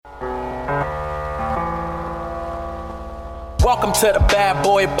Welcome to the bad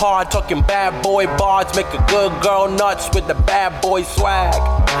boy pod, talking bad boy bards, make a good girl nuts with the bad boy swag.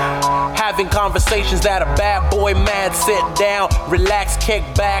 Having conversations that a bad boy mad, sit down, relax, kick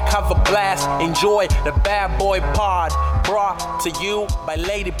back, have a blast, enjoy the bad boy pod, brought to you by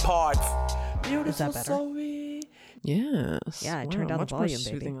Lady Parts. Is that better? Yes. Yeah, I turned down the volume, much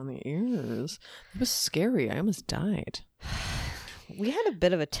more soothing on the ears. It was scary. I almost died. We had a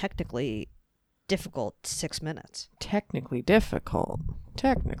bit of a technically difficult 6 minutes. Technically difficult.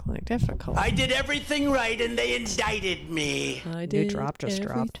 I did everything right and they indicted me. I New drop just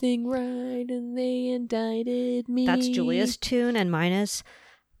dropped. Everything right and they indicted me. That's Julia's tune, and mine is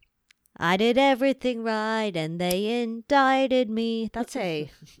I did everything right and they indicted me.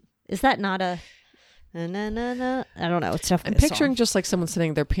 Is that not a na? I don't know. It's definitely I'm picturing just like someone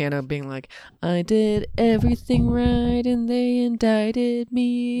sitting at their piano being like, I did everything right and they indicted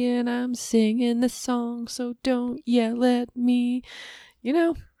me and I'm singing this song, so don't yell at me. You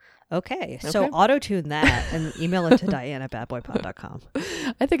know? Okay. So auto-tune that and email it to Diane@badboypod.com.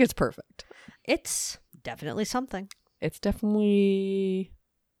 I think it's perfect. It's definitely something. It's definitely...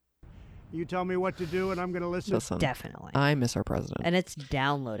 You tell me what to do and I'm going to listen. Listen, Definitely. I miss our president. And it's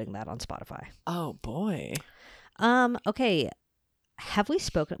downloading that on Spotify. Oh, boy. Okay.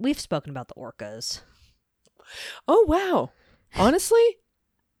 We've spoken about the orcas. Oh, wow. Honestly,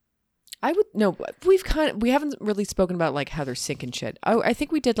 we haven't really spoken about like how they're sinking shit. I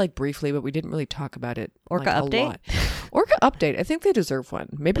think we did like briefly, but we didn't really talk about it. Orca like, update? a lot. Orca update. I think they deserve one.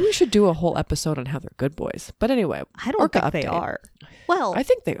 Maybe we should do a whole episode on how they're good boys. But anyway, I don't Orca think update. they are. Well, I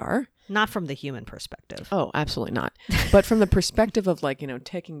think they are. Not from the human perspective. Oh, absolutely not. But from the perspective of like,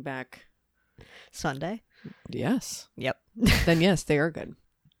 taking back Sunday? Yes. Yep. Then yes, they are good.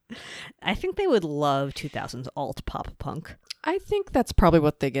 I think they would love 2000s alt pop punk. I think that's probably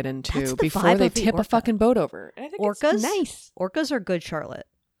what they get into That's the before vibe they of the tip a orca. fucking boat over. And I think Orcas? it's nice. Orcas are good Charlotte.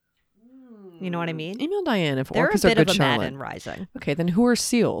 You know what I mean? Email Diane if They're orcas a are bit good of a Charlotte. Madden Rising. Okay, then who are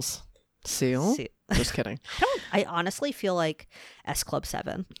seals? Seal? Just kidding. I honestly feel like S Club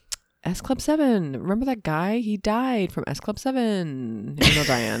 7. S Club 7. Remember that guy? He died from S Club 7. Email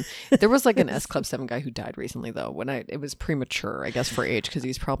Diane. There was like an S Club 7 guy who died recently though. It was premature, I guess, for age because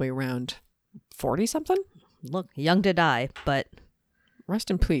he's probably around 40 something. Look, young to die, but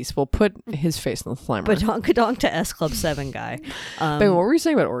Rest in peace. We'll put his face in the slimer. but donk to S Club 7 guy. Wait, what were you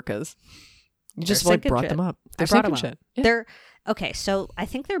saying about orcas? You just like sinking brought shit. them up. I They're brought sinking them up. shit. Yeah. They're okay. So I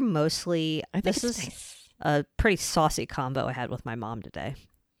think they're mostly. I think this it's is nice. a pretty saucy combo I had with my mom today.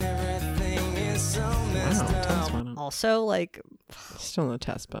 Wow, tell us about it. Also, like, Still no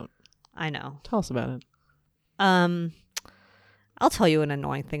test, but I know. tell us about it. I'll tell you an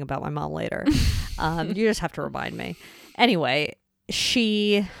annoying thing about my mom later. You just have to remind me. Anyway,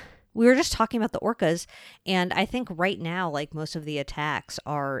 we were just talking about the orcas, and I think right now, like, most of the attacks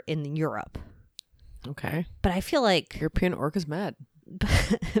are in Europe. Okay. But I feel like European orcas mad.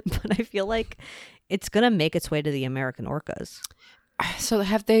 but I feel like it's going to make its way to the American orcas. So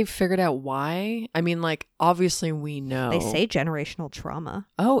have they figured out why? I mean, like, obviously we know. They say generational trauma.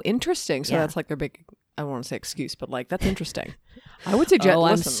 Oh, interesting. So Yeah. that's like their big, I don't want to say excuse, but like, that's interesting. I would say, I'm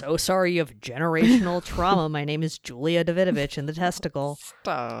listen. so sorry you have generational trauma. My name is Julia Davidovich in the testicle.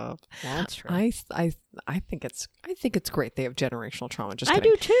 Stop. Well, that's true. I think it's great they have generational trauma. Just I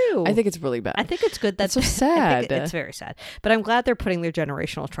kidding. do too. I think it's really bad. I think it's good. That's so I think sad. it's very sad. But I'm glad they're putting their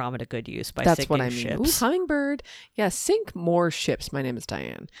generational trauma to good use by That's sinking what I mean. ships. Ooh, hummingbird. Yeah, sink more ships. My name is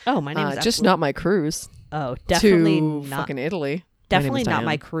Diane. Oh, my name is just not my cruise. Oh, definitely to not. fucking Italy. Definitely not Diane.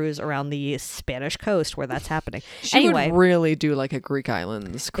 my cruise around the Spanish coast where that's happening. She Anyway, would really do like a Greek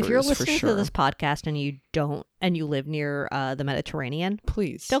islands cruise if you're for listening sure. to this podcast and you live near the Mediterranean,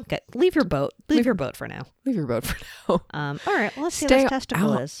 Please leave your boat. Leave your boat for now. leave your boat for now. All right, let's see what Stay this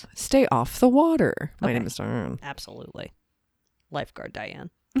testicle out. is. Stay off the water. My Okay. name is Diane. Absolutely, lifeguard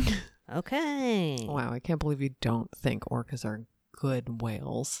Diane. Okay. Wow, I can't believe you don't think orcas are good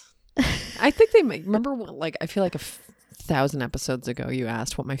whales. I think they make. Remember, like I feel like 1,000 episodes ago, you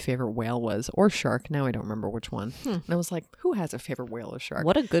asked what my favorite whale was or shark. Now I don't remember which one. And I was like, who has a favorite whale or shark?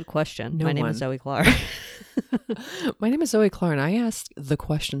 What a good question. No My name one. is Zoe Clark. My name is Zoe Clark, and I ask the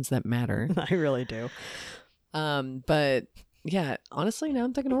questions that matter. I really do. But yeah, honestly, now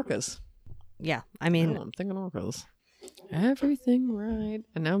I'm thinking orcas. Yeah, I mean, I'm thinking orcas. Everything right.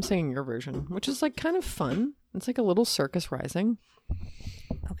 And now I'm singing your version, which is like kind of fun. It's like a little circus rising.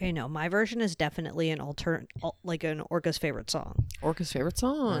 okay, no, my version is definitely like an orca's favorite song. Orca's favorite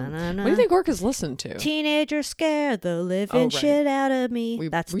song. Na-na-na. What do you think orcas listen to? Teenagers scare the living Oh, right. shit out of me. We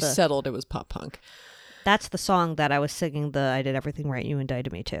That's settled it was pop punk. That's the song that I was singing the I Did Everything Right, You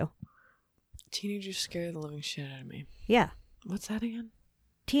Indicted Me to. Teenagers scare the living shit out of me. Yeah. What's that again?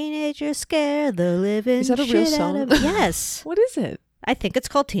 Teenagers scare the living Is that a real shit song? out of me. Yes. What is it? I think it's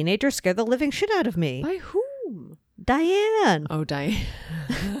called Teenagers Scare the Living Shit Out of Me. By whom? Diane. Oh, Diane.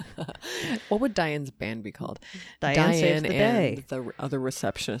 What would Diane's band be called? Diane Saves the Day. And the other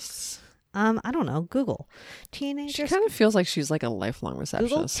receptionists. I don't know. Google. She Teenagers. kind of feels like she's like a lifelong Google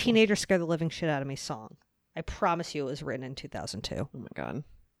receptionist. Teenagers Scare the Living Shit Out of Me song. I promise you it was written in 2002. Oh my God.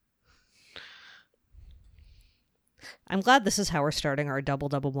 I'm glad this is how we're starting our double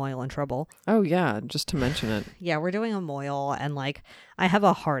moil and trouble. Oh yeah, just to mention it. Yeah, we're doing a moil and like I have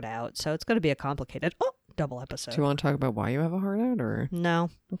a heart out, so it's going to be a complicated double episode. Do you want to talk about why you have a heart out or?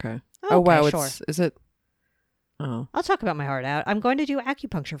 No. Okay. Okay, Oh wow, sure. is it? Oh. I'll talk about my heart out. I'm going to do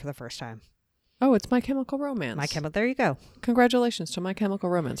acupuncture for the first time. Oh, it's My Chemical Romance. There you go. Congratulations to My Chemical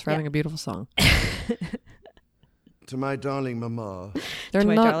Romance for having a beautiful song. To my darling mama. They're To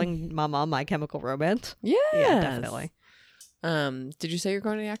my not. darling mama, My Chemical Romance. Yes. Yeah, definitely. Did you say you're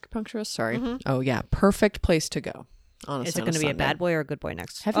going to the acupuncturist? Sorry. Mm-hmm. Oh yeah, perfect place to go. Honestly, Is it going to be a bad boy or a good boy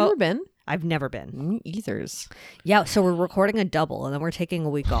next? Have you ever been? I've never been. Me either's. Yeah, so we're recording a double and then we're taking a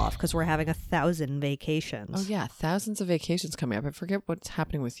week off because we're having 1,000 vacations. Oh yeah, thousands of vacations coming up. I forget what's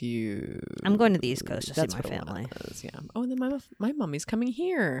happening with you. I'm going to the East Coast to That's see my what it family. was, yeah. Oh, and then my mommy's coming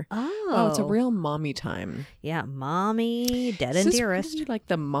here. Oh. It's a real mommy time. Yeah, mommy, dead This and is dearest. really like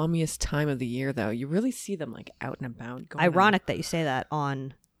the mommiest time of the year, though. You really see them like out and about. Going Ironic out. that you say that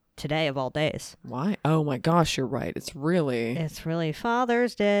on today of all days. Why? Oh my gosh, you're right. It's really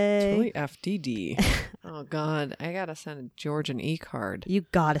Father's Day. FDD. Oh God, I gotta send a George an e-card. You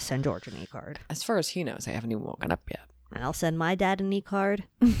gotta send George an e-card. As far as he knows, I haven't even woken up yet. And I'll send my dad an e-card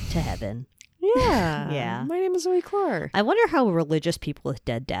to heaven. Yeah. Yeah. My name is Zoe Clark. I wonder how religious people with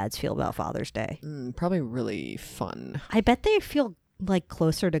dead dads feel about Father's Day. Probably really fun. I bet they feel like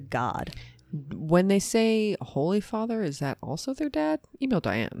closer to God. When they say Holy Father, is that also their dad? Email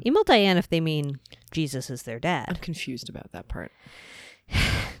Diane. Email Diane if they mean Jesus is their I'm dad. confused about that part.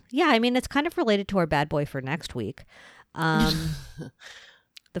 Yeah, I mean, it's kind of related to our bad boy for next week.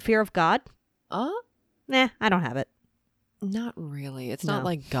 The fear of God? Nah, I don't have it. Not really. It's No. not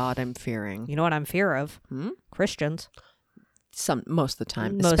like God I'm fearing. You know what I'm fear of? Christians. Most of the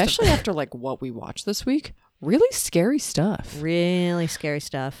time. Most of Especially after like what we watched this week. Really scary stuff. Really scary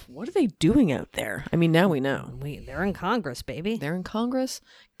stuff. What are they doing out there? I mean, now we know. They're in Congress, baby. They're in Congress.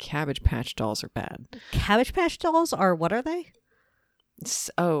 Cabbage Patch Dolls are bad. Cabbage Patch Dolls are, what are they?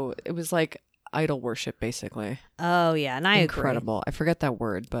 It was like idol worship, basically. Oh, yeah, and I Incredible. I forget that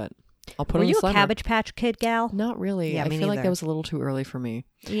word, but I'll put agree. it Were in you the a slammer. Cabbage Patch Kid gal? Not really. Yeah, I me feel like neither. that was a little too early for me.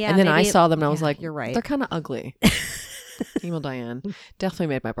 Yeah, and then I maybe- saw them and I was yeah, like, you're right. They're kind of ugly. Email Diane. Definitely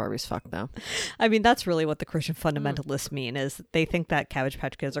made my Barbies fuck, though. I mean, that's really what the Christian fundamentalists mean, is they think that Cabbage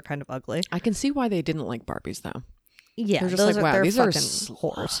Patch Kids are kind of ugly. I can see why they didn't like Barbies, though. Yeah, They're just those like, are, wow, they're these are fucking sluts.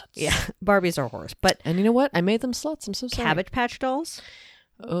 whores. Yeah, Barbies are whores. But And you know what? I made them sluts. I'm so sorry. Cabbage Patch Dolls?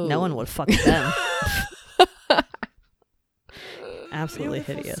 Oh. No one would fuck them. Absolutely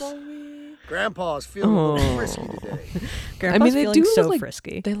hideous. Grandpa's feeling a little frisky today. Grandpa's they feeling do so look like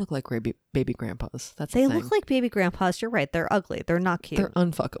frisky. They look like baby grandpas. That's They the thing. look like baby grandpas. You're right. They're ugly. They're not cute. They're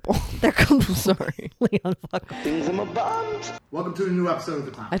unfuckable. They're completely Sorry. unfuckable. Welcome to a new episode of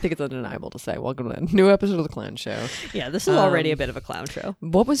The Clown. I think it's undeniable to say. Welcome to a new episode of The Clown Show. Yeah, this is already a bit of a clown show.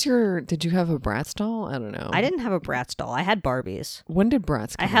 What was did you have a Bratz doll? I don't know. I didn't have a Bratz doll. I had Barbies. When did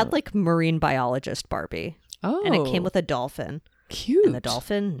Bratz come I had out? like marine biologist Barbie. Oh. And it came with a dolphin. Cute. And the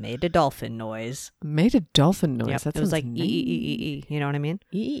dolphin made a dolphin noise. Made a dolphin noise. Yep. That It was like sounds e. You know what I mean?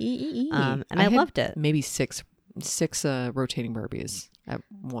 E. And I had loved it. Maybe six rotating Barbies at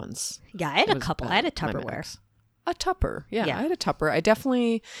once. Yeah, I had It a was couple. bad. I had a My Tupperware. max. A Tupper. Yeah, Yeah. I had a Tupper.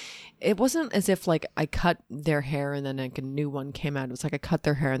 It wasn't as if like I cut their hair and then like a new one came out. It was like I cut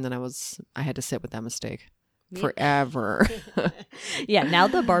their hair and then I had to sit with that mistake forever. Yeah, now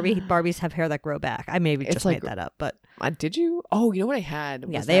the Barbies have hair that grow back. I maybe It's just like- made that up, but Did you? Oh, you know what I had?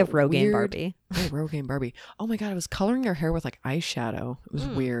 yeah, Was they have that Rogaine weird- Barbie. Oh, Rogaine Barbie. Oh my God, I was coloring their hair with like eyeshadow. It was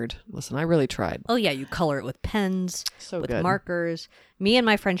weird. Listen, I really tried. Oh yeah, you color it with pens, So with good. markers. Me and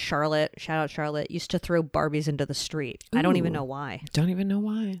my friend Charlotte, shout out Charlotte, used to throw Barbies into the street. I don't even Ooh. know why. Don't even know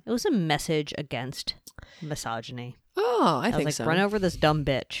why. It was a message against misogyny. Oh, I I was think like, so. run over this dumb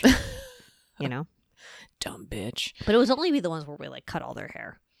bitch. You know? Dumb bitch. But it was only the ones where we like cut all their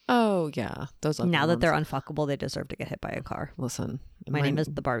hair. Oh yeah, those. Ugly Now that ones. they're unfuckable, they deserve to get hit by a car. Listen, My name is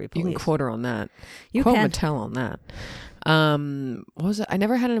the Barbie You Police. can quote her on that. You quote can. Mattel on that. What was it? I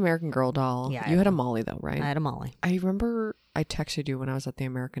never had an American Girl doll. Yeah, you had a Molly though, right? I had a Molly. I remember I texted you when I was at the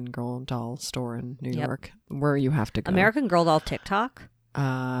American Girl doll store in New Yep. York, where you have to go. American Girl doll TikTok?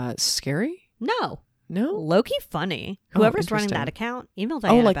 Scary? No. No? Low-key funny. Oh, Whoever's running interesting. that account, email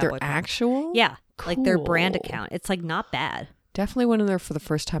Diana. Oh, like Bad their Boy Pod. actual? Yeah, like their brand Cool. account. It's like not bad. Definitely went in there for the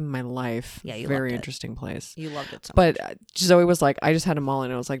first time in my life. Yeah, you Very loved it. interesting place. You loved it so But much. Zoe was like, I just had a Molly,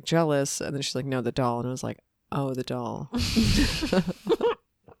 and I was like, jealous. And then she's like, no, the doll. And I was like, oh, the doll.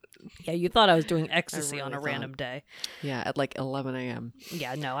 Yeah, you thought I was doing ecstasy really on a thought. random day. Yeah, at like 11 a.m.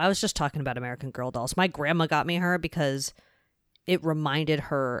 Yeah, no, I was just talking about American Girl dolls. My grandma got me her because it reminded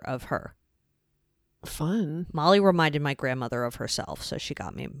her of her. Fun. Molly reminded my grandmother of herself, so she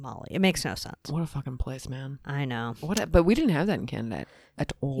got me Molly. It makes no sense. What a fucking place, man. I know. But we didn't have that in Canada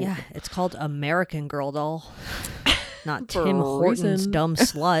at all. Yeah, it's called American Girl doll, not For Tim a Hortons reason. dumb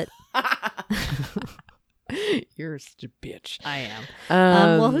slut. You're such a bitch. I am.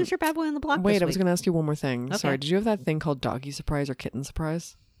 Well, who's your bad boy on the block? Wait, this I was week? going to ask you one more thing. Okay. Sorry, did you have that thing called doggy surprise or kitten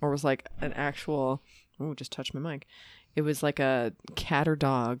surprise? Or was like an actual... Oh, just touched my mic. It was like a cat or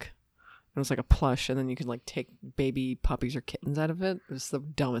dog. It was like a plush, and then you could like take baby puppies or kittens out of it. It was the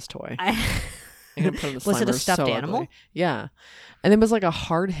dumbest toy. I'm gonna put it in the Was it a Slimer. stuffed So animal? ugly. Yeah. And it was like a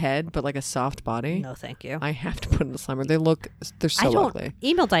hard head, but like a soft body. No, thank you. I have to put it in the Slimer. They're so I don't ugly.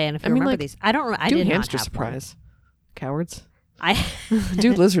 email Diane if you I mean, remember like, these. I don't. I Do did hamster not have one. surprise. Cowards. I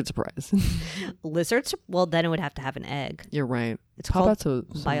Do lizard surprise. lizards. Well, then it would have to have an egg. You're right. It's Pop called out some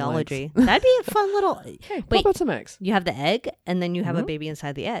biology. legs. That'd be a fun little. Hey, Wait, pop out some eggs. you have the egg, and then you have a baby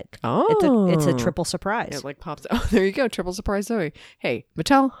inside the egg. Oh. It's a triple surprise. It like pops out. Oh, there you go. Triple surprise Zoe. Hey,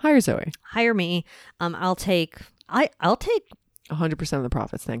 Mattel, hire Zoe. Hire me. I'll take. I'll take. 100% of the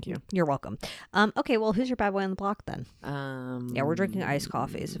profits. Thank you. You're welcome. Okay. Well, who's your bad boy on the block then? Yeah, we're drinking iced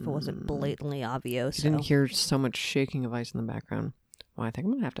coffees. If it wasn't blatantly obvious. You didn't hear so much shaking of ice in the background. Well, I think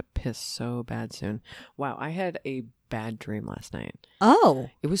I'm going to have to piss so bad soon. Wow, I had a bad dream last night. Oh,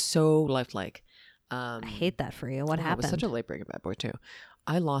 It was so lifelike. I hate that for you. What It happened? was such a late breaking bad boy, too.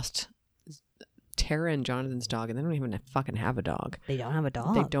 I lost Tara and Jonathan's dog, and they don't even fucking have a dog. They don't have a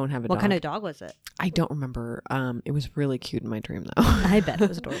dog. They don't have a What dog. kind of dog was it? I don't remember. It was really cute in my dream, though. I bet it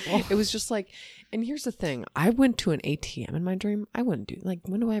was adorable. It was just like, and here's the thing. I went to an ATM in my dream. I wouldn't do, like,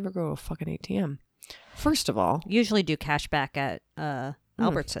 when do I ever go to a fucking ATM? First of all. Usually do cash back at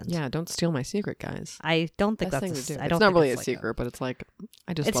Albertsons. Yeah, don't steal my secret, guys. I don't think Best that's. thing to do. I don't. It's not think really a like secret, but it's like,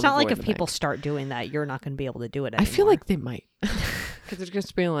 I just It's love not like if avoiding people it. start doing that, you're not going to be able to do it anymore. I feel like they might. Because they're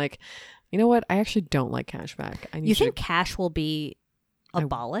just being like, you know what? I actually don't like cash back. I need You think to... cash will be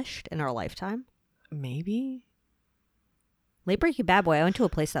abolished in our lifetime? Maybe? Late Breaking Bad Boy, I went to a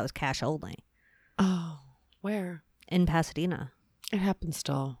place that was cash only Oh, where? in Pasadena. It happens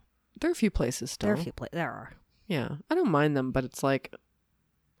still. There are a few places still. There are a few places. There are. Yeah. I don't mind them, but it's like,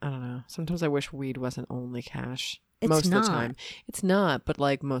 I don't know. Sometimes I wish weed wasn't only cash. It's most not. of the time. It's not, but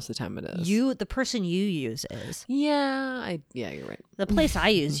like most of the time it is. The person you use is. Yeah, you're right. The place I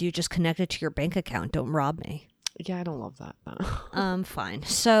use, you just connect it to your bank account. Don't rob me. Yeah, I don't love that though. Fine.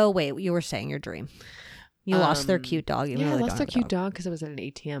 So wait, you were saying your dream. You lost their cute dog. Even Yeah, though I they lost don't their have a cute dog because I was at an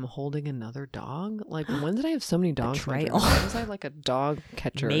ATM holding another dog. Like, when did I have so many dogs? in my Betrayal. dreams? Why was I like a dog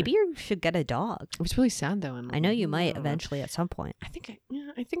catcher? Maybe you should get a dog. It was really sad though. And I know you might don't know. eventually at some point. I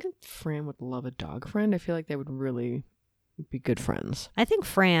think Fran would love a dog friend. I feel like they would really be good friends. I think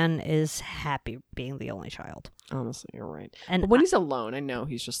Fran is happy being the only child. Honestly, you're right. And But when he's alone, I know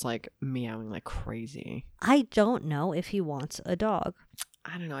he's just like meowing like crazy. I don't know if he wants a dog.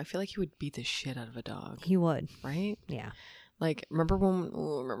 I don't know. I feel like he would beat the shit out of a dog, He would. right? Yeah. Like,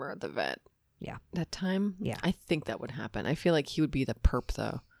 remember at the vet? Yeah. That time? Yeah. I think that would happen. I feel like he would be the perp,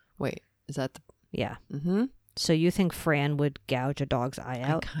 though. Wait, is that the... Yeah. Mm-hmm. So you think Fran would gouge a dog's eye I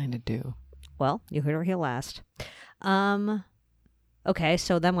out? kind of do. Well, you heard her here last. Okay,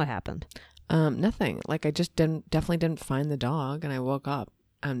 so then what happened? Nothing. Like, I just definitely didn't find the dog, and I woke up,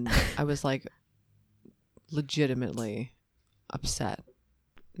 and I was, like, legitimately upset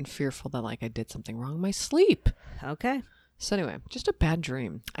and fearful that, like, I did something wrong in my sleep. Okay. So anyway, just a bad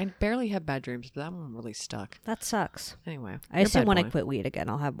dream. I barely have bad dreams, but that one really stuck. That sucks. Anyway. I you're assume bad when I boy. quit weed again,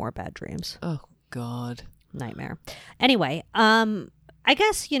 I'll have more bad dreams. Oh, God. Nightmare. Anyway, I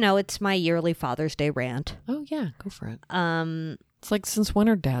guess, it's my yearly Father's Day rant. Oh, yeah. Go for it. It's like, since when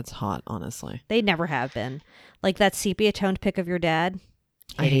are dads hot, honestly? They never have been. Like that sepia-toned pic of your dad.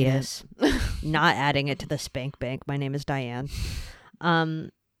 I hate Hideous. Not adding it to the spank bank. My name is Diane.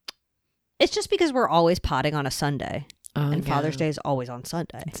 It's just because we're always potting on a Sunday. And Father's Day is always on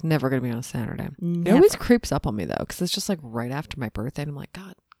Sunday. It's never going to be on a Saturday. It Never. always creeps up on me, though, because it's just like right after my birthday, and I'm like,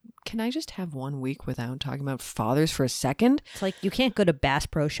 God, can I just have 1 week without talking about fathers for a second? It's like you can't go to Bass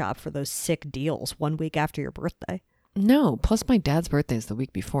Pro Shop for those sick deals 1 week after your birthday. No, plus my dad's birthday is the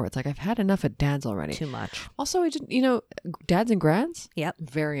week before. It's like I've had enough of dads already. Too much. Also, I just, dads and grads? Yep.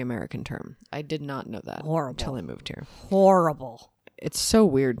 Very American term. I did not know that. Horrible. Until I moved here. Horrible. It's so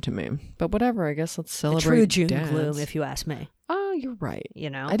weird to me. But whatever, I guess let's The celebrate true June dads. gloom, if you ask me. Oh, you're right.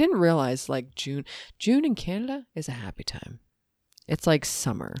 I didn't realize like June in Canada is a happy time. It's like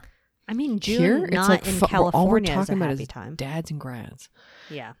summer. I mean, June Here, it's not like in all we're California is a talking about happy is time. dads and grads.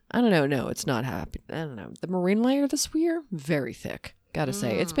 Yeah. I don't know. No, it's not happy. I don't know. The marine layer this year, very thick. Gotta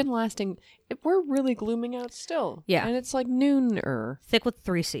say, it's been lasting. We're really glooming out still. Yeah. And it's like noon-er. Thick with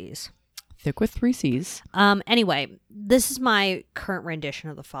 3 C's. Thick with 3 C's. Anyway, this is my current rendition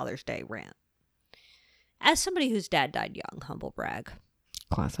of the Father's Day rant. As somebody whose dad died young, humble brag.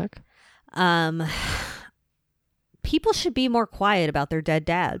 Classic. People should be more quiet about their dead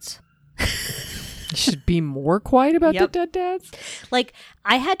dads. You should be more quiet about the Yep. dead dads? Like,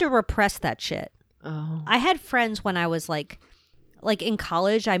 I had to repress that shit. Oh. I had friends when I was like in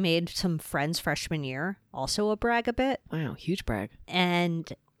college, I made some friends freshman year, also a brag a bit. Wow, huge brag.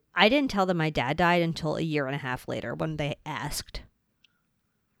 And I didn't tell them my dad died until a year and a half later when they asked.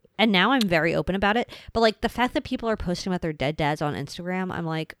 And now I'm very open about it. But like the fact that people are posting about their dead dads on Instagram, I'm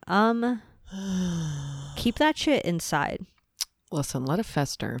like, keep that shit inside. Listen, let it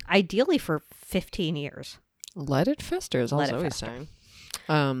fester. Ideally for 15 years. Let it fester is Let also it always fester.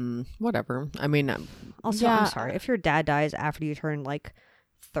 saying. Whatever. I mean, Also, yeah. I'm sorry. If your dad dies after you turn like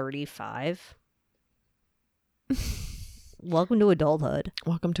 35, welcome to adulthood.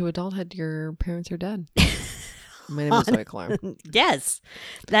 Welcome to adulthood. Your parents are dead. My name is Zoe Clark. Yes,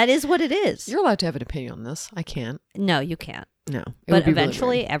 that is what it is. You're allowed to have an opinion on this. I can't. No, you can't. No. It But would be really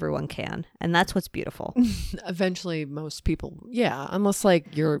eventually, weird. everyone can. And that's what's beautiful. Eventually, most people, yeah, unless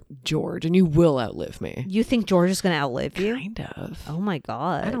like you're George and you will outlive me. You think George is going to outlive you? Kind of. Oh my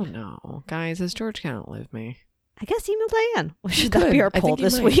God. I don't know. Guys, is George going to outlive me? I guess email Diane. Should Could. that be our I poll think he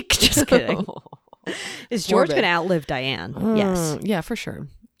this might. week? Just kidding. Is George Morbid. going to outlive Diane? Yes. Yeah, for sure.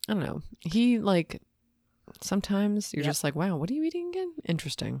 I don't know. He like, sometimes you're Yep. just like, wow, what are you eating again?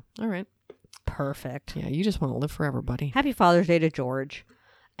 Interesting. All right. Perfect. Yeah, you just want to live forever, buddy. Happy Father's Day to George.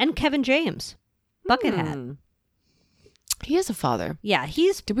 And Kevin James. Buckethead. Hmm. He is a father. Yeah,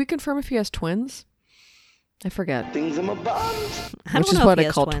 he's... Did we confirm if he has twins? I forget. Things I'm about. I don't Which is know what if he I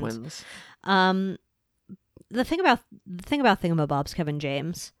has call twins. twins. The thing about Thingamabob's Kevin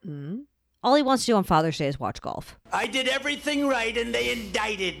James, Mm. all he wants to do on Father's Day is watch golf. I did everything right and they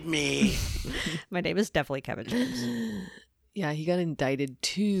indicted me. My name is definitely Kevin James. Yeah, he got indicted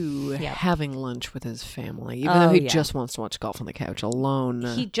to Yep. having lunch with his family, even though he yeah. just wants to watch golf on the couch alone.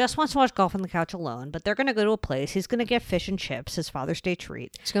 He just wants to watch golf on the couch alone, but they're going to go to a place. He's going to get fish and chips, his Father's Day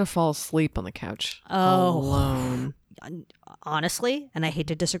treat. He's going to fall asleep on the couch Oh. alone. Honestly, and I hate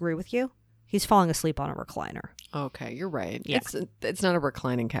to disagree with you, he's falling asleep on a recliner. Okay, you're right. Yeah. It's not a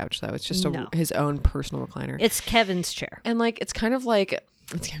reclining couch, though. It's just No. his own personal recliner. It's Kevin's chair. And like it's kind of like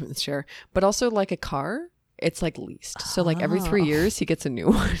it's Kevin's chair, but also like a car. It's like leased, so like every 3 years he gets a new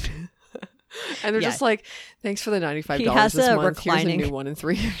one, and they're Yeah. just like, "Thanks for the $95 He has this a month. Here's a reclining- new one in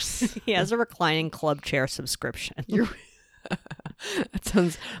 3 years." He has a reclining club chair subscription. That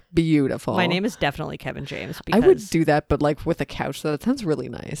sounds beautiful. My name is definitely Kevin James. I Because, would do that, but like with a couch. That sounds really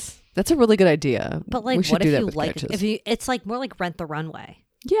nice. That's a really good idea. But like, we should what do if that you with like? couches. If you, it's like more like Rent the Runway.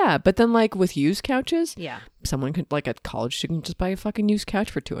 Yeah, but then like with used couches, Yeah, someone could like at college she can just buy a fucking used couch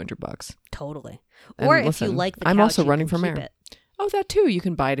for $200. totally. And Or if listen, you like the I'm couch, also you running can for keep mayor. it. Oh, that too. You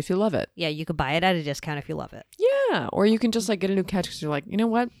can buy it if you love it. Yeah, you could buy it at a discount if you love it. Yeah, or you can just like get a new couch because you're like, you know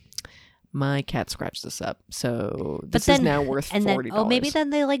what? My cat scratched this up, so this is now worth $40. And then, maybe then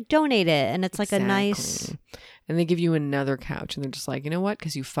they like donate it, and it's like a nice. Exactly. And they give you another couch, and they're just like, you know what?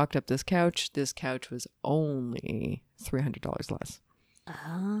 Because you fucked up this couch. This couch was only $300 less.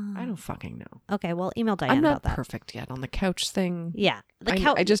 Oh. I don't fucking know. Okay, well, email Diane I'm not about that. perfect yet on the couch thing. Yeah, the I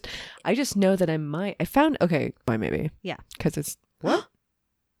couch. I just know that I might. I found okay. Why maybe? Yeah. Because it's what?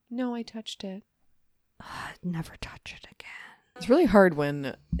 No, I touched it. Never touch it again. It's really hard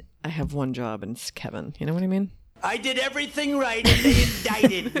when I have one job and it's Kevin. You know what I mean? I did everything right and they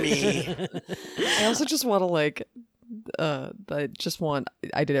indicted me. I also just want to like, I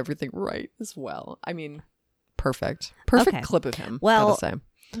did everything right as well. I mean, perfect Okay. clip of him. Well, gotta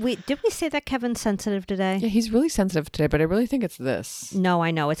say. Did we say that Kevin's sensitive today? Yeah, he's really sensitive today, but I really think it's this. No, I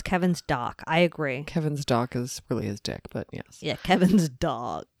know. It's Kevin's doc. I agree. Kevin's doc is really his dick, but yes. Yeah, Kevin's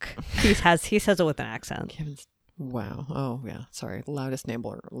doc. He says it with an accent. Kevin's. Wow. Oh yeah. Sorry. Loudest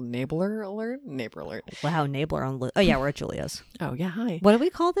neighbor alert. Neighbor alert. Wow, Nabler on. Oh yeah, we're at Julia's. Oh yeah. Hi. What do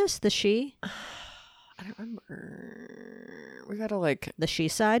we call this? The she? I don't remember. We gotta like The she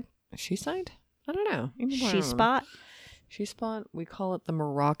side? she side. I don't know. She spot. She spot. We call it the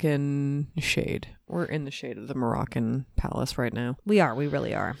Moroccan shade. We're in the shade of the Moroccan palace right now. We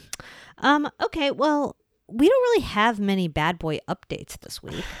really are. Okay, well, we don't really have many bad boy updates this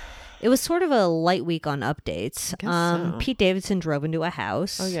week. It was sort of a light week on updates. I guess so. Pete Davidson drove into a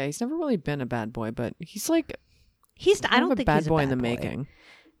house. Oh yeah, he's never really been a bad boy, but he's like I don't think bad he's a boy bad in the boy. making.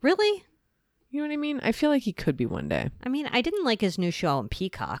 Really? You know what I mean? I feel like he could be one day. I mean, I didn't like his new show on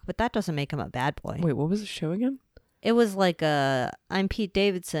Peacock, but that doesn't make him a bad boy. Wait, what was the show again? It was like I'm Pete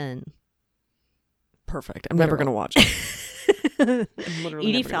Davidson. Perfect. I'm never gonna watch it.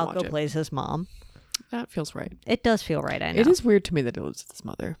 Edie Falco plays his mom. That feels right. It does feel right, I know. It is weird to me that he lives with his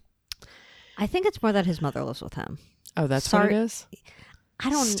mother. I think it's more that his mother lives with him. Oh, that's what it is? I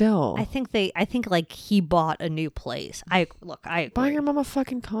don't. Still. I think like he bought a new place. I agree. Buy your mom a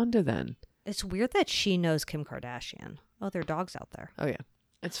fucking condo then. It's weird that she knows Kim Kardashian. Oh, there are dogs out there. Oh yeah.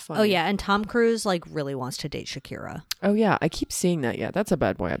 It's funny. Oh yeah, and Tom Cruise like really wants to date Shakira. Oh yeah, I keep seeing that. Yeah, that's a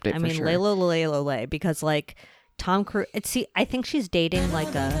bad boy update. I mean, sure. lay, because like Tom Cruise. I think she's dating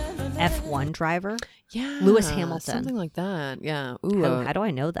like a F1 driver. Yeah, Lewis Hamilton, something like that. Yeah. Ooh, how do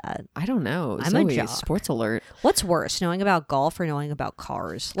I know that? I don't know. I'm Zoe, a jock. Sports alert. What's worse, knowing about golf or knowing about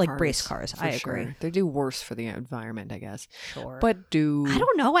cars, like race cars? For I sure. agree. They do worse for the environment, I guess. Sure, But I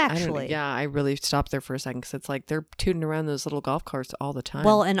don't know actually. Yeah, I really stopped there for a second because it's like they're tooting around those little golf carts all the time.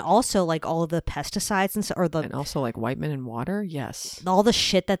 Well, and also like all of the pesticides and also like white men in water. Yes, all the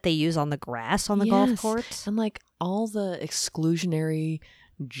shit that they use on the grass on the golf Yes. courts. And like all the exclusionary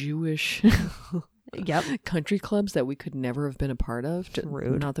Jewish country clubs that we could never have been a part of.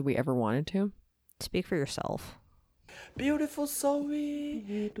 Rude. Not that we ever wanted to. Speak for yourself. Beautiful Zoe.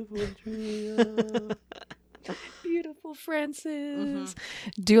 Beautiful Julia. Beautiful Francis.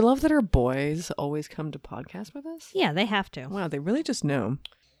 Do you love that our boys always come to podcast with us? Yeah, they have to. Wow, they really just know.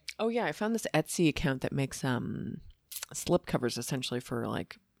 Oh yeah, I found this Etsy account that makes slip covers essentially for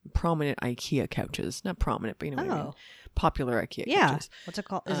like prominent IKEA couches. Not prominent, but you know what I mean. Popular IKEA couches. What's it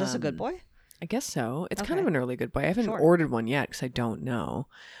called? Is this a good boy? I guess so. It's kind Okay. of an early good boy. I haven't Sure. ordered one yet because I don't know.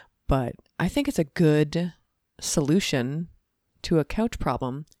 But I think it's a good solution to a couch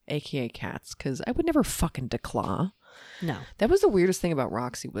problem, aka cats, because I would never fucking declaw. No. That was the weirdest thing about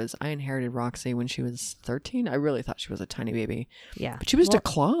Roxy was I inherited Roxy when she was 13. I really thought she was a tiny baby. Yeah. But she was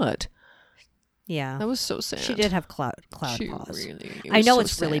declawed. Yeah. That was so sad. She did have cloud She paws. really, it I was know so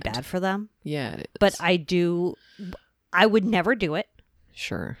it's really sad. bad for them, Yeah, it is. but I would never do it.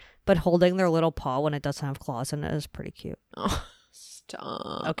 Sure. But holding their little paw when it doesn't have claws in it is pretty cute. Oh,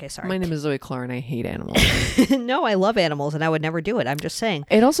 stop. Okay, sorry. My name is Zoe Clark and I hate animals. No, I love animals and I would never do it. I'm just saying.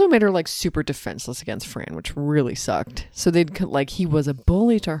 It also made her like super defenseless against Fran, which really sucked. So he was a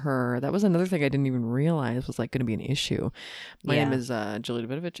bully to her. That was another thing I didn't even realize was like going to be an issue. My name is Julia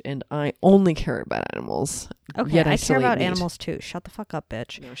Davidovich and I only care about animals. Okay, Yet I still care eat about meat. animals too. Shut the fuck up,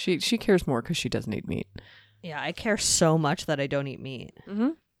 bitch. No, she cares more because she doesn't eat meat. Yeah, I care so much that I don't eat meat. Mm-hmm.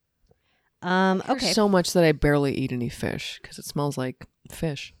 Okay. So much that I barely eat any fish because it smells like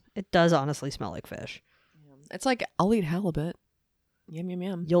fish. It does honestly smell like fish. It's like I'll eat halibut. Yum yum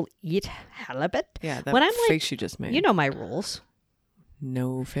yum. You'll eat halibut? Yeah, that When I'm face you just made. You know my rules.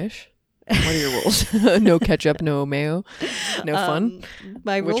 No fish. What are your rules? No ketchup, no mayo, no fun.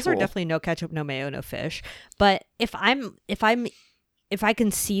 My Which rules are rule? definitely no ketchup, no mayo, no fish. But if I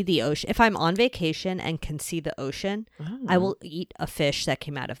can see the ocean, if I'm on vacation and can see the ocean, I will eat a fish that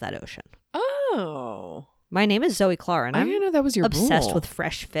came out of that ocean. Oh. My name is Zoe Clark, and I I'm didn't know that was your obsessed rule. with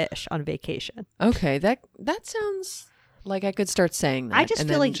fresh fish on vacation. Okay, that sounds like I could start saying that. I just and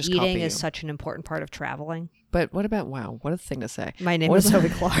feel then like just eating copy is you. such an important part of traveling. But what about what a thing to say. My name What is about- Zoe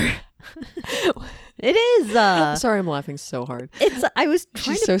Clark. It is. Sorry, I'm laughing so hard. It's. I was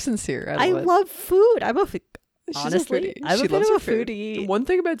trying She's to. so sincere. I love it. love food. I'm a. She's Honestly, a foodie. I'm She a bit loves of her a food. foodie. One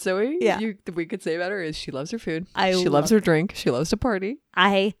thing about Zoe, Yeah. that we could say about her is she loves her food. I she loves love- her drink. She loves to party.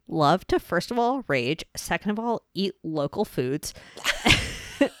 I love to, first of all, rage. Second of all, eat local foods.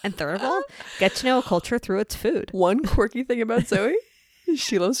 And third of all, get to know a culture through its food. One quirky thing about Zoe,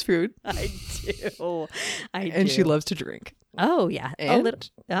 she loves food. I do. And she loves to drink. Oh, yeah. A And little.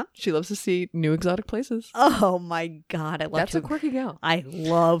 Yeah. she loves to see new exotic places. Oh, my God. I love That's to. a quirky gal. I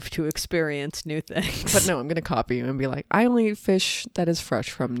love to experience new things. But no, I'm going to copy you and be like, I only eat fish that is fresh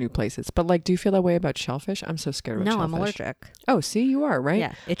from new places. But like, do you feel that way about shellfish? I'm so scared of No, shellfish. I'm allergic. Oh, see, you are, right?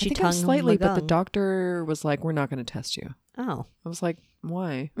 Yeah, itchy I think tongue, I'm slightly, but the magung. doctor was like, we're not going to test you. Oh. I was like,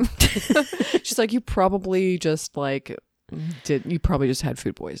 why? She's like, you probably just you probably just had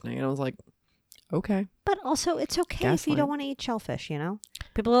food poisoning. And I was like, okay. But also, it's okay if you Gaslight. don't want to eat shellfish, you know?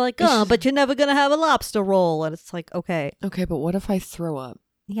 People are like, oh, but you're never going to have a lobster roll. And it's like, okay. Okay, but what if I throw up?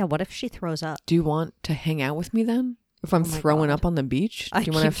 Yeah, what if she throws up? Do you want to hang out with me then? If I'm throwing up on the beach? Do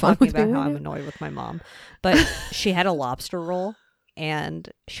you want to have fun talking with about me? how I'm annoyed with my mom. But she had a lobster roll, and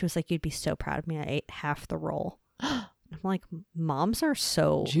she was like, "You'd be so proud of me. I ate half the roll." I'm like, moms are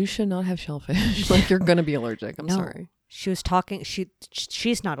so... You should not have shellfish. Like, you're going to be allergic. I'm No. sorry. She was talking...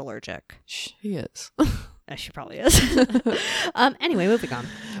 She's not allergic. She is. She probably is. Anyway, moving on.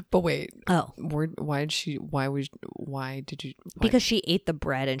 But wait. Oh. Why did you... Because she ate the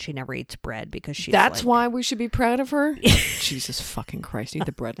bread and she never eats bread because she's That's like, why we should be proud of her? Jesus fucking Christ. Eat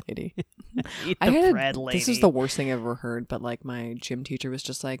the bread, lady. eat the bread, lady. This is the worst thing I've ever heard, but like my gym teacher was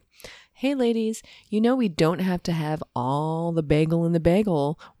just like, hey ladies, we don't have to have all the bagel in the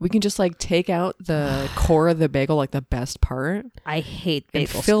bagel. We can just like take out the core of the bagel, like the best part. I hate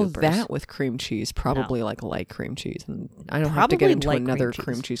bagel and fill scoopers. that with cream cheese, probably like light cream cheese. And I don't have to get into another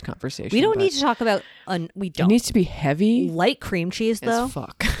cream cheese conversation. We don't need to talk about... we don't. It needs to be heavy. Light cream cheese, though. As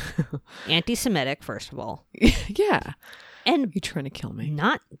fuck. Anti-Semitic, first of all. Yeah. And you're trying to kill me.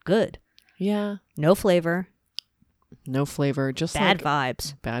 Not good. Yeah. No flavor. No flavor. Just bad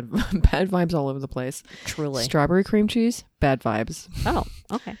vibes. Bad vibes all over the place. Truly. Strawberry cream cheese. Bad vibes. Oh,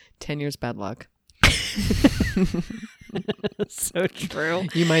 okay. 10 years bad luck. So true.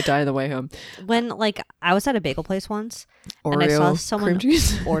 You might die on the way home. When like I was at a bagel place once, Oreo and I saw someone cream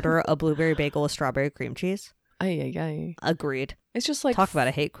cheese? order a blueberry bagel with strawberry cream cheese. Aye. Agreed. It's just like talk about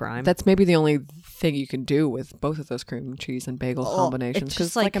a hate crime. That's maybe the only thing you can do with both of those cream cheese and bagel combinations.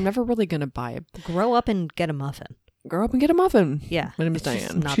 Because like I'm never really gonna buy it. Grow up and get a muffin. Grow up and get a muffin. Yeah. My name is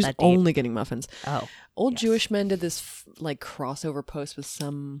Diane. Not She's that deep. only getting muffins. Oh. Old Jewish men did this like crossover post with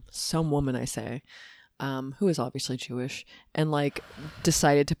some woman, I say, who is obviously Jewish, and like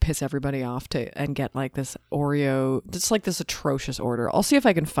decided to piss everybody off and get like this Oreo, just like this atrocious order. I'll see if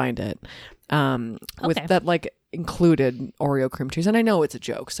I can find it. With that like included Oreo cream cheese, and I know it's a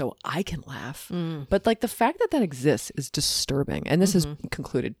joke, so I can laugh. But like the fact that exists is disturbing. And this is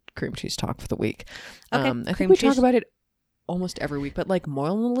concluded cream cheese talk for the week. Okay, I think we talk about it almost every week, but like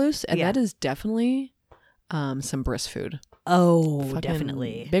Moil on the Loose, and that is definitely some bris food. Oh, fucking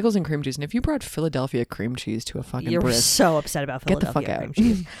definitely. Bagels and cream cheese. And if you brought Philadelphia cream cheese to a fucking You're bris, so upset about Philadelphia get the fuck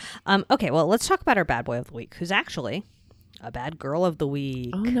cream out. cheese. Okay, well, let's talk about our bad boy of the week, who's actually a bad girl of the week.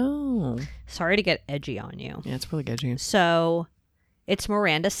 Oh no. Sorry to get edgy on you. Yeah, it's really edgy. So it's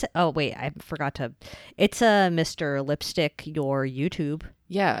Miranda. Oh wait, I forgot to. It's Mr. Lipstick, your YouTube.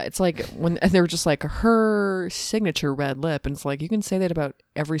 Yeah, it's like when they were just like her signature red lip, and it's like you can say that about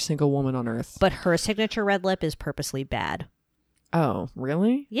every single woman on earth. But her signature red lip is purposely bad. Oh,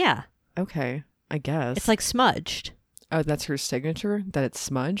 really? Yeah. Okay, I guess. It's like smudged. Oh, that's her signature? That it's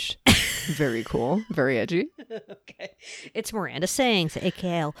smudged? Very cool. Very edgy. Okay. It's Miranda Sings,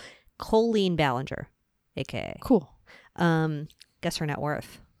 a.k.a. Colleen Ballinger, a.k.a. Cool. Guess her net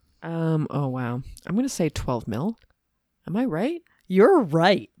worth. Oh, wow. I'm going to say 12 mil. Am I right? You're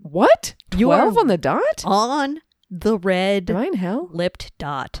right. What? 12 You are on the dot? On the red Am I in hell? lipped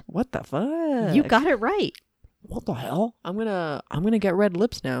dot. What the fuck? You got it right. What the hell? I'm gonna get red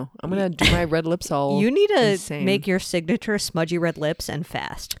lips now. I'm gonna do my red lips all. You need to insane. make your signature smudgy red lips and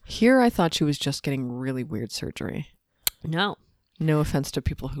fast. Here, I thought she was just getting really weird surgery. No. No offense to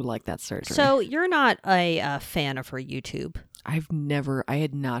people who like that surgery. So you're not a fan of her YouTube. I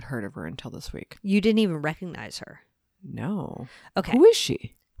had not heard of her until this week. You didn't even recognize her. No. Okay. Who is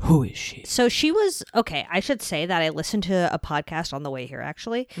she? Who is she? So she was, okay, I should say that I listened to a podcast on the way here,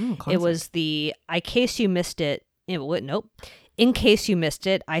 actually. It was the In Case You Missed It,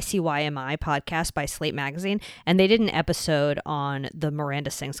 ICYMI podcast by Slate Magazine. And they did an episode on the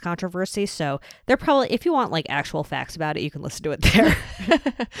Miranda Sings controversy. So they're probably, if you want like actual facts about it, you can listen to it there.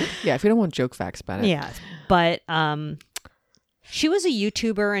 Yeah, if you don't want joke facts about it. Yeah. But she was a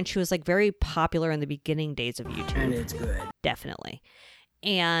YouTuber and she was like very popular in the beginning days of YouTube. And it's good. Definitely.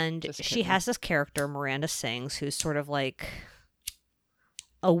 And she has this character, Miranda Sings, who's sort of like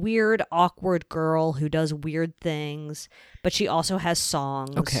a weird, awkward girl who does weird things, but she also has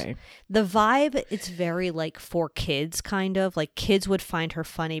songs. Okay. The vibe, it's very like for kids, kind of. Like kids would find her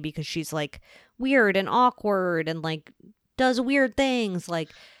funny because she's like weird and awkward and like does weird things. Like,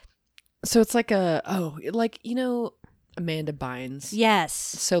 so it's like Amanda Bynes. yes.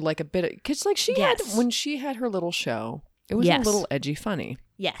 So like a bit, because like she Yes. had, when she had her little show, it was Yes. a little edgy funny,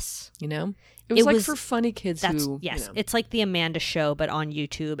 Yes. you know? It was for funny kids That's, who, yes. you know. It's like the Amanda Show, but on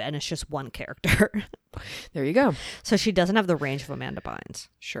YouTube, and it's just one character. There you go. So she doesn't have the range of Amanda Bynes.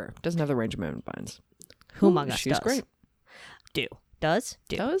 Sure. Doesn't have the range of Amanda Bynes. Who among us She's does? great. Do. Does?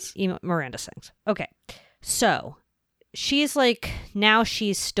 Do. Does? Miranda Sings. Okay. So she's like, now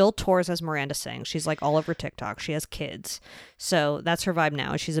she still tours as Miranda Sings. She's like all over TikTok. She has kids. So that's her vibe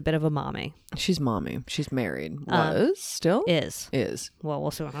now. She's a bit of a mommy. She's mommy. She's married. Was? Still? Is. Well,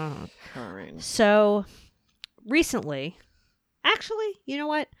 we'll see. All right. So recently, actually, you know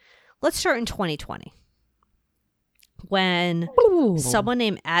what? Let's start in 2020. When someone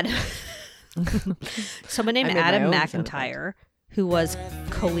named Adam McIntyre, who was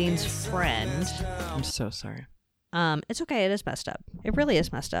Colleen's friend. I'm so sorry. It's okay. It is messed up. It really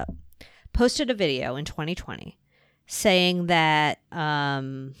is messed up. Posted a video in 2020 saying that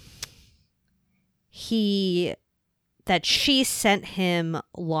she sent him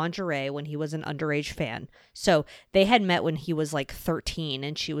lingerie when he was an underage fan. So they had met when he was like 13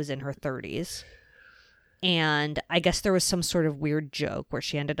 and she was in her 30s. And I guess there was some sort of weird joke where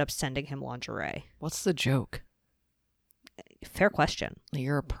she ended up sending him lingerie. What's the joke? Fair question.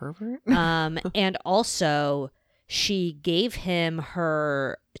 You're a pervert? And also, she gave him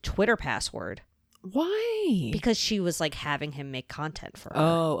her Twitter password. Why? Because she was like having him make content for her.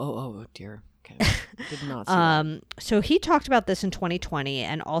 Oh, dear. Okay. Did not see that. So he talked about this in 2020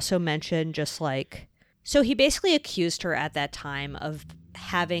 and also mentioned just like... So he basically accused her at that time of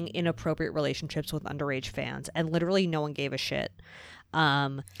having inappropriate relationships with underage fans, and literally no one gave a shit.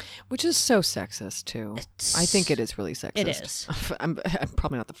 Which is so sexist too. I think it is really sexist. It is. I'm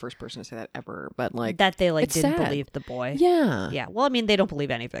probably not the first person to say that ever, but like that they like didn't sad. believe the boy. Yeah. Well, I mean, they don't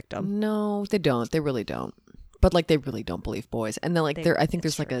believe any victim. No, they don't. They really don't. But like they really don't believe boys, and then like I think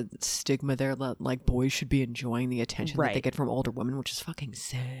there's like a stigma there that like boys should be enjoying the attention that they get from older women, which is fucking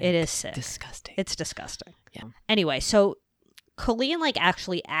sick. It is sick. Disgusting. It's disgusting. Yeah. Anyway, so Colleen like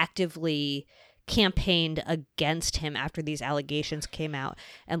actually actively campaigned against him after these allegations came out,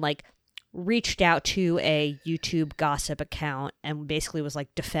 and like reached out to a YouTube gossip account and basically was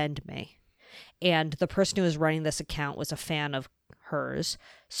like, defend me. And the person who was running this account was a fan of hers,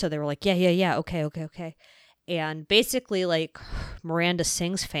 so they were like, yeah, okay. And basically, like, Miranda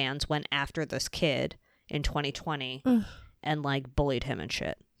Sings fans went after this kid in 2020 and, like, bullied him and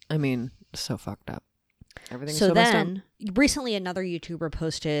shit. I mean, so fucked up. Everything. So then, recently, another YouTuber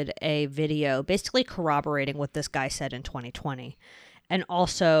posted a video basically corroborating what this guy said in 2020. And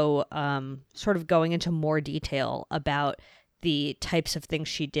also sort of going into more detail about the types of things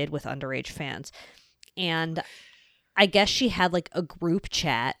she did with underage fans. And I guess she had, like, a group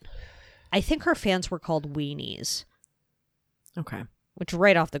chat. I think her fans were called weenies. Okay. Which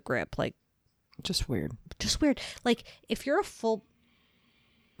right off the grip, like... Just weird. Like, if you're a full...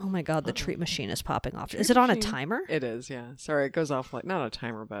 Oh my god, the treat machine is popping off. Is it on a timer? It is, yeah. Sorry, it goes off like... Not a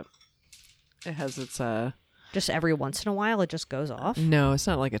timer, but it has its... Just every once in a while, it just goes off? No, it's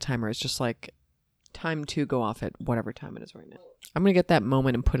not like a timer. It's just like time to go off at whatever time it is right now. I'm going to get that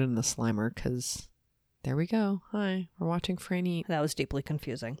moment and put it in the Slimer, because... There we go. Hi, we're watching Franny. That was deeply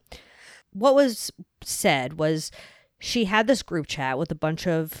confusing. What was said was she had this group chat with a bunch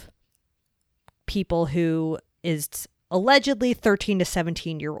of people who is allegedly 13 to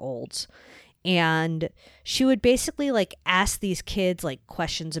 17-year-olds. And she would basically like ask these kids like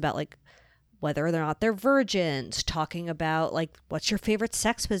questions about like whether or not they're virgins, talking about like, what's your favorite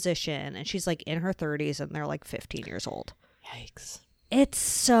sex position? And she's like in her 30s and they're like 15 years old. Yikes. It's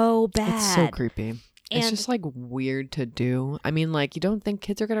so bad. It's so creepy. And it's just like weird to do. I mean, like, you don't think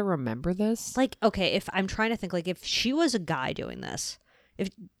kids are going to remember this? Like, okay, if I'm trying to think, like, if she was a guy doing this, if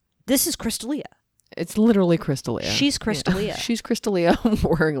this is Crystalia. It's literally Crystalia. She's Crystalia. Yeah. She's Crystalia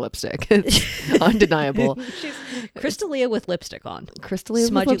wearing lipstick. It's undeniable. She's Crystalia with lipstick on.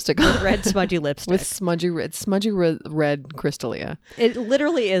 Crystalia with lipstick on. With red smudgy lipstick. With smudgy red Crystalia. It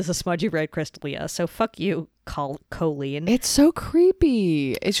literally is a smudgy red Crystalia. So fuck you, Colleen. It's so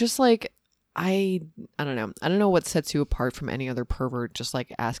creepy. It's just like... I don't know. I don't know what sets you apart from any other pervert, just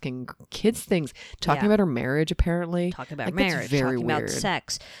like asking kids things, talking about her marriage, apparently. Talking about like, marriage, very talking weird. about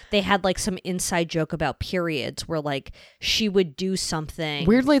sex. They had like some inside joke about periods where like she would do something.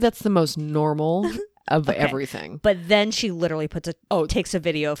 Weirdly, that's the most normal of everything. But then she literally takes a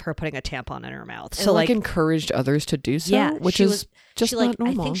video of her putting a tampon in her mouth. So like encouraged others to do so, which is just not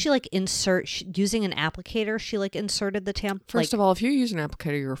normal. I think she like using an applicator. She like inserted the tampon. First of all, if you use an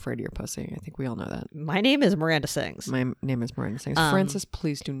applicator, you're afraid of your pussy. I think we all know that. My name is Miranda Sings. My name is Miranda Sings. Francis,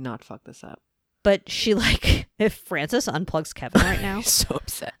 please do not fuck this up. But she like, if Francis unplugs Kevin right now. He's so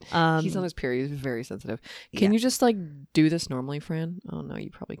upset. He's on his period. He's very sensitive. Can you just like do this normally, Fran? Oh no, you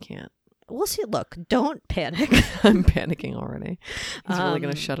probably can't. We'll see. Look, don't panic. I'm panicking already. He's really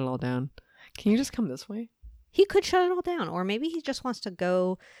going to shut it all down. Can you just come this way? he could shut it all down, or maybe he just wants to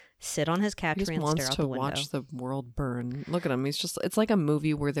go sit on his couch He just and stare wants out to the window. watch the world burn. Look at him. It's like a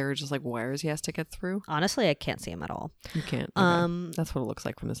movie where there are just like wires he has to get through. Honestly, I can't see him at all. You can't. Okay. That's what it looks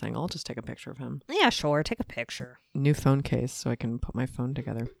like from this angle. I'll just take a picture of him. Yeah, sure. Take a picture. New phone case so I can put my phone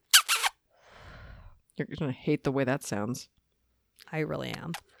together. You're going to hate the way that sounds. I really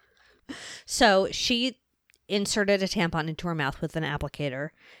am. So she inserted a tampon into her mouth with an applicator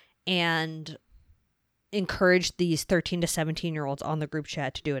and encouraged these 13 to 17-year-olds on the group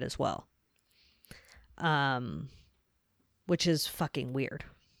chat to do it as well. Which is fucking weird.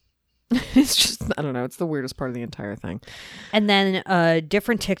 It's just, I don't know. It's the weirdest part of the entire thing. And then a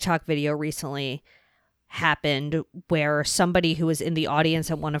different TikTok video recently happened where somebody who was in the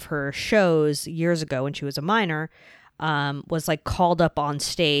audience at one of her shows years ago when she was a minor was like called up on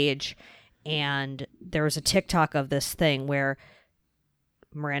stage, and there was a TikTok of this thing where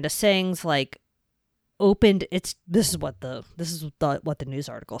Miranda sings like this is what the news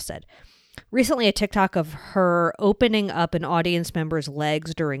article said. Recently, a TikTok of her opening up an audience member's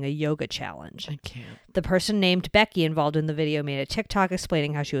legs during a yoga challenge. I can't. The person named Becky involved in the video made a TikTok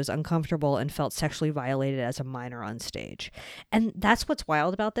explaining how she was uncomfortable and felt sexually violated as a minor on stage. And that's what's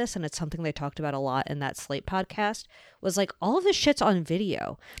wild about this, and it's something they talked about a lot in that Slate podcast, was like all of this shit's on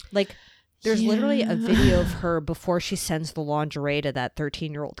video. Like there's literally a video of her before she sends the lingerie to that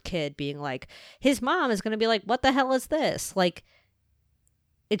 13-year-old kid being like, his mom is going to be like, what the hell is this? Like,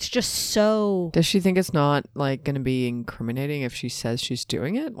 it's just so... Does she think it's not like going to be incriminating if she says she's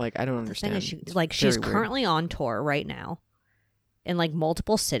doing it? Like, I don't understand. She's currently on tour right now in like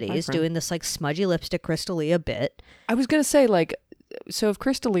multiple cities doing this like smudgy lipstick Crystalia bit. I was going to say, like, so if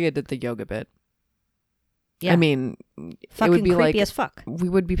Crystalia did the yoga bit, yeah. I mean, fucking it would be creepy like, as fuck. We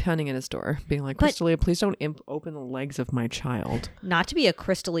would be pounding at his door, being like, Crystalia, please don't open the legs of my child. Not to be a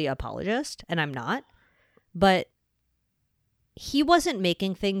Crystalia apologist, and I'm not, but he wasn't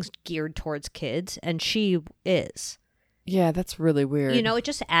making things geared towards kids, and she is. Yeah, that's really weird. You know, it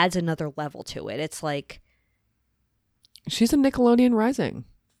just adds another level to it. It's like... She's a Nickelodeon Rising.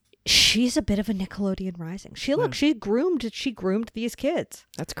 She's a bit of a Nickelodeon Rising. She groomed these kids.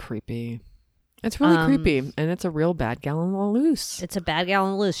 That's creepy. It's really creepy, and it's a real bad gal on the loose. It's a bad gal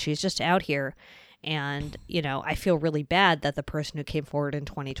on the loose. She's just out here. And, you know, I feel really bad that the person who came forward in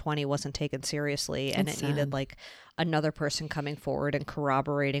 2020 wasn't taken seriously, and it needed like another person coming forward and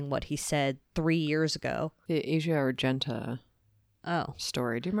corroborating what he said 3 years ago. The Asia Argenta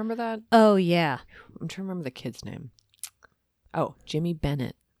story. Do you remember that? Oh, yeah. I'm trying to remember the kid's name. Oh, Jimmy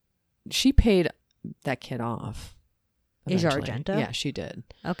Bennett. She paid that kid off. Asia eventually. Argenta? Yeah, she did.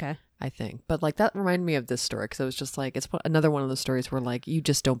 Okay. I think. But like that reminded me of this story because it was just like, it's another one of those stories where like you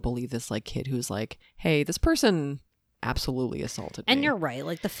just don't believe this like kid who's like, hey, this person absolutely assaulted me. And you're right.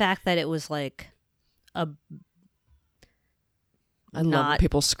 Like the fact that it was like I love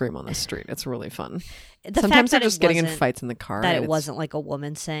people scream on the street. It's really fun. The Sometimes fact they're just getting in fights in the car. That it wasn't like a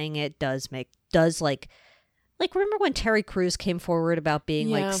woman saying it does like remember when Terry Crews came forward about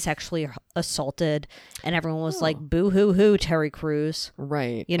being like sexually assaulted and everyone was like, boo hoo hoo, Terry Crews.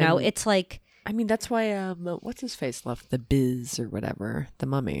 Right. You know, it's like, I mean, that's why, what's his face left? The Biz or whatever. The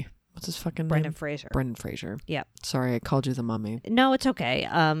Mummy. What's his fucking Brendan name? Fraser. Brendan Fraser. Yeah. Sorry, I called you the Mummy. No, it's okay.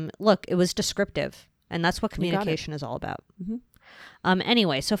 Look, it was descriptive, and that's what communication is all about. Mm-hmm.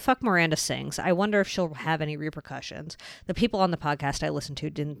 Anyway, so fuck Miranda sings. I wonder if she'll have any repercussions. The people on the podcast I listened to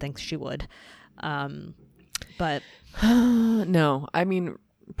didn't think she would. But no, I mean,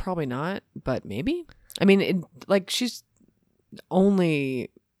 probably not, but maybe. I mean, like she's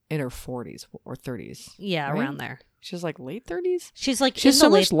only in her 40s or 30s. Yeah, right? around there. She's like late 30s. She's like, she has so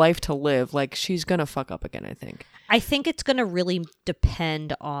much life to live. Like she's gonna fuck up again. I think. I think it's gonna really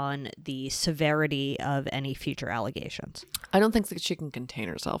depend on the severity of any future allegations. I don't think that she can contain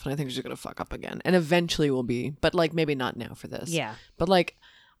herself, and I think she's gonna fuck up again, and eventually will be. But like maybe not now for this. Yeah. But like,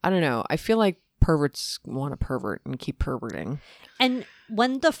 I don't know. I feel like perverts want to pervert and keep perverting. And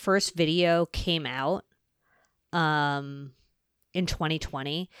when the first video came out in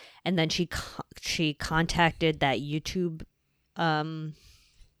 2020, and then she contacted that YouTube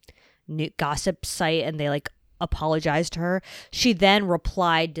gossip site and they like apologized to her, she then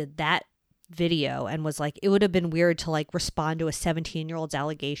replied to that video and was like, it would have been weird to like respond to a 17-year-old's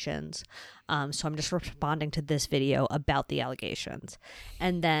allegations, so I'm just responding to this video about the allegations,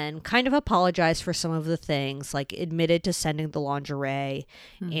 and then kind of apologized for some of the things, like admitted to sending the lingerie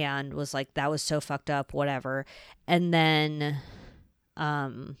and was like, that was so fucked up, whatever, and then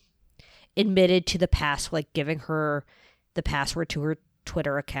admitted to the past, like giving her the password to her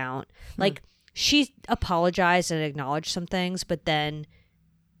Twitter account. Like she apologized and acknowledged some things, but then,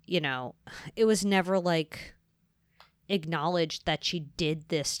 you know, it was never like acknowledged that she did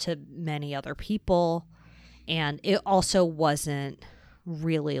this to many other people, and it also wasn't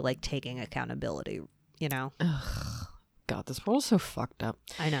really like taking accountability, you know? Ugh. God, this world's so fucked up.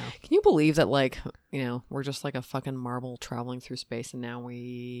 I know. Can you believe that, like, you know, we're just like a fucking marble traveling through space and now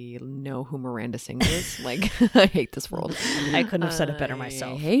we know who Miranda Sings is? Like, I hate this world. I couldn't have said it better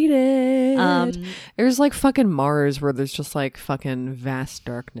myself. I hate it. There's like fucking Mars where there's just like fucking vast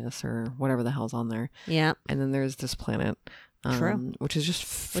darkness or whatever the hell's on there. Yeah. And then there's this planet. True. Which is just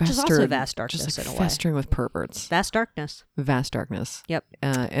festered, Which is also vast darkness, just like in a way. festering with perverts. Vast darkness. Vast darkness. Yep.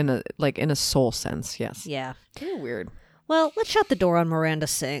 In a soul sense, yes. Yeah. Very weird. Well, let's shut the door on Miranda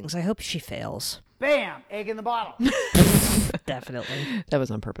Sings. I hope she fails. Bam! Egg in the bottle. Definitely. That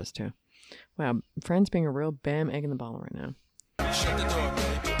was on purpose too. Wow, Friend's being a real bam egg in the bottle right now. Shut the door,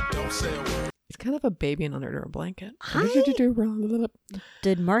 baby. Don't say a word. He's kind of a baby and under a blanket.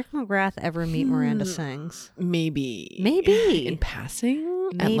 Did Mark McGrath ever meet Miranda Sings? Maybe. Maybe. In passing?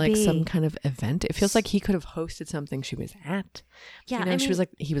 At like some kind of event? It feels like he could have hosted something she was at. Yeah, you know,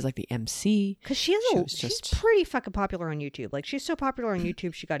 he was like the MC. Because she's pretty fucking popular on YouTube. Like, she's so popular on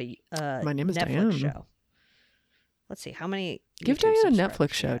YouTube, she got a My name is Netflix Diane. show. Let's see, how many Give YouTube Diane a subscribers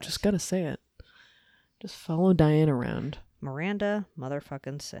Netflix she show. has. Just gotta say it. Just follow Diane around. Miranda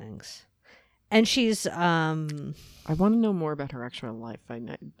motherfucking Sings. And she's I want to know more about her actual life.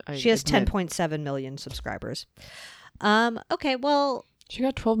 she has admit. 10.7 million subscribers. Okay, well, She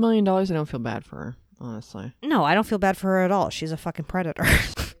got $12 million. I don't feel bad for her, honestly. no, I don't feel bad for her at all. She's a fucking predator.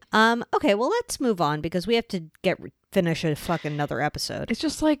 Okay, well, let's move on because we have to finish a fucking another episode. It's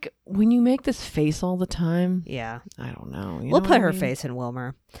just like when you make this face all the time. Yeah. I don't know. We'll put her face in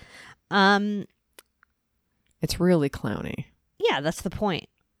Wilmer. It's really clowny. Yeah, that's the point.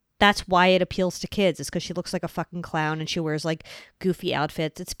 That's why it appeals to kids. It's because she looks like a fucking clown and she wears like goofy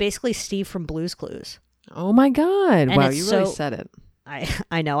outfits. It's basically Steve from Blue's Clues. Oh my God. And wow, it's you really so- said it.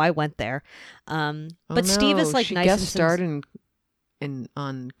 I know, I went there. But Steve is like she nice guest and starred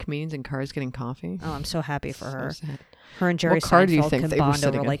on Comedians in Cars Getting Coffee. Oh, I'm so happy for her. So sad. Her and Jerry What car do you Seinfeld think can they were bond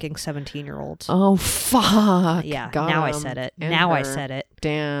sitting over in? liking 17-year-olds. Oh, fuck. Yeah, Got now I him. said it. And Now I her. said it.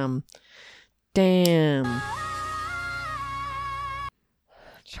 Damn.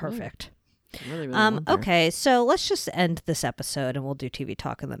 Perfect. Really, really went there. Okay, so let's just end this episode and we'll do TV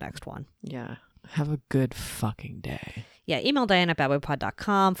talk in the next one. Yeah. Have a good fucking day. Yeah, email Diane at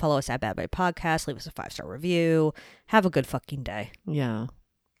badboypod.com. Follow us at Bad Boy Podcast. Leave us a 5-star review. Have a good fucking day, Yeah.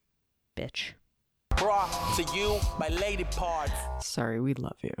 bitch. Brought to you by Lady Parts. Sorry, we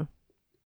love you.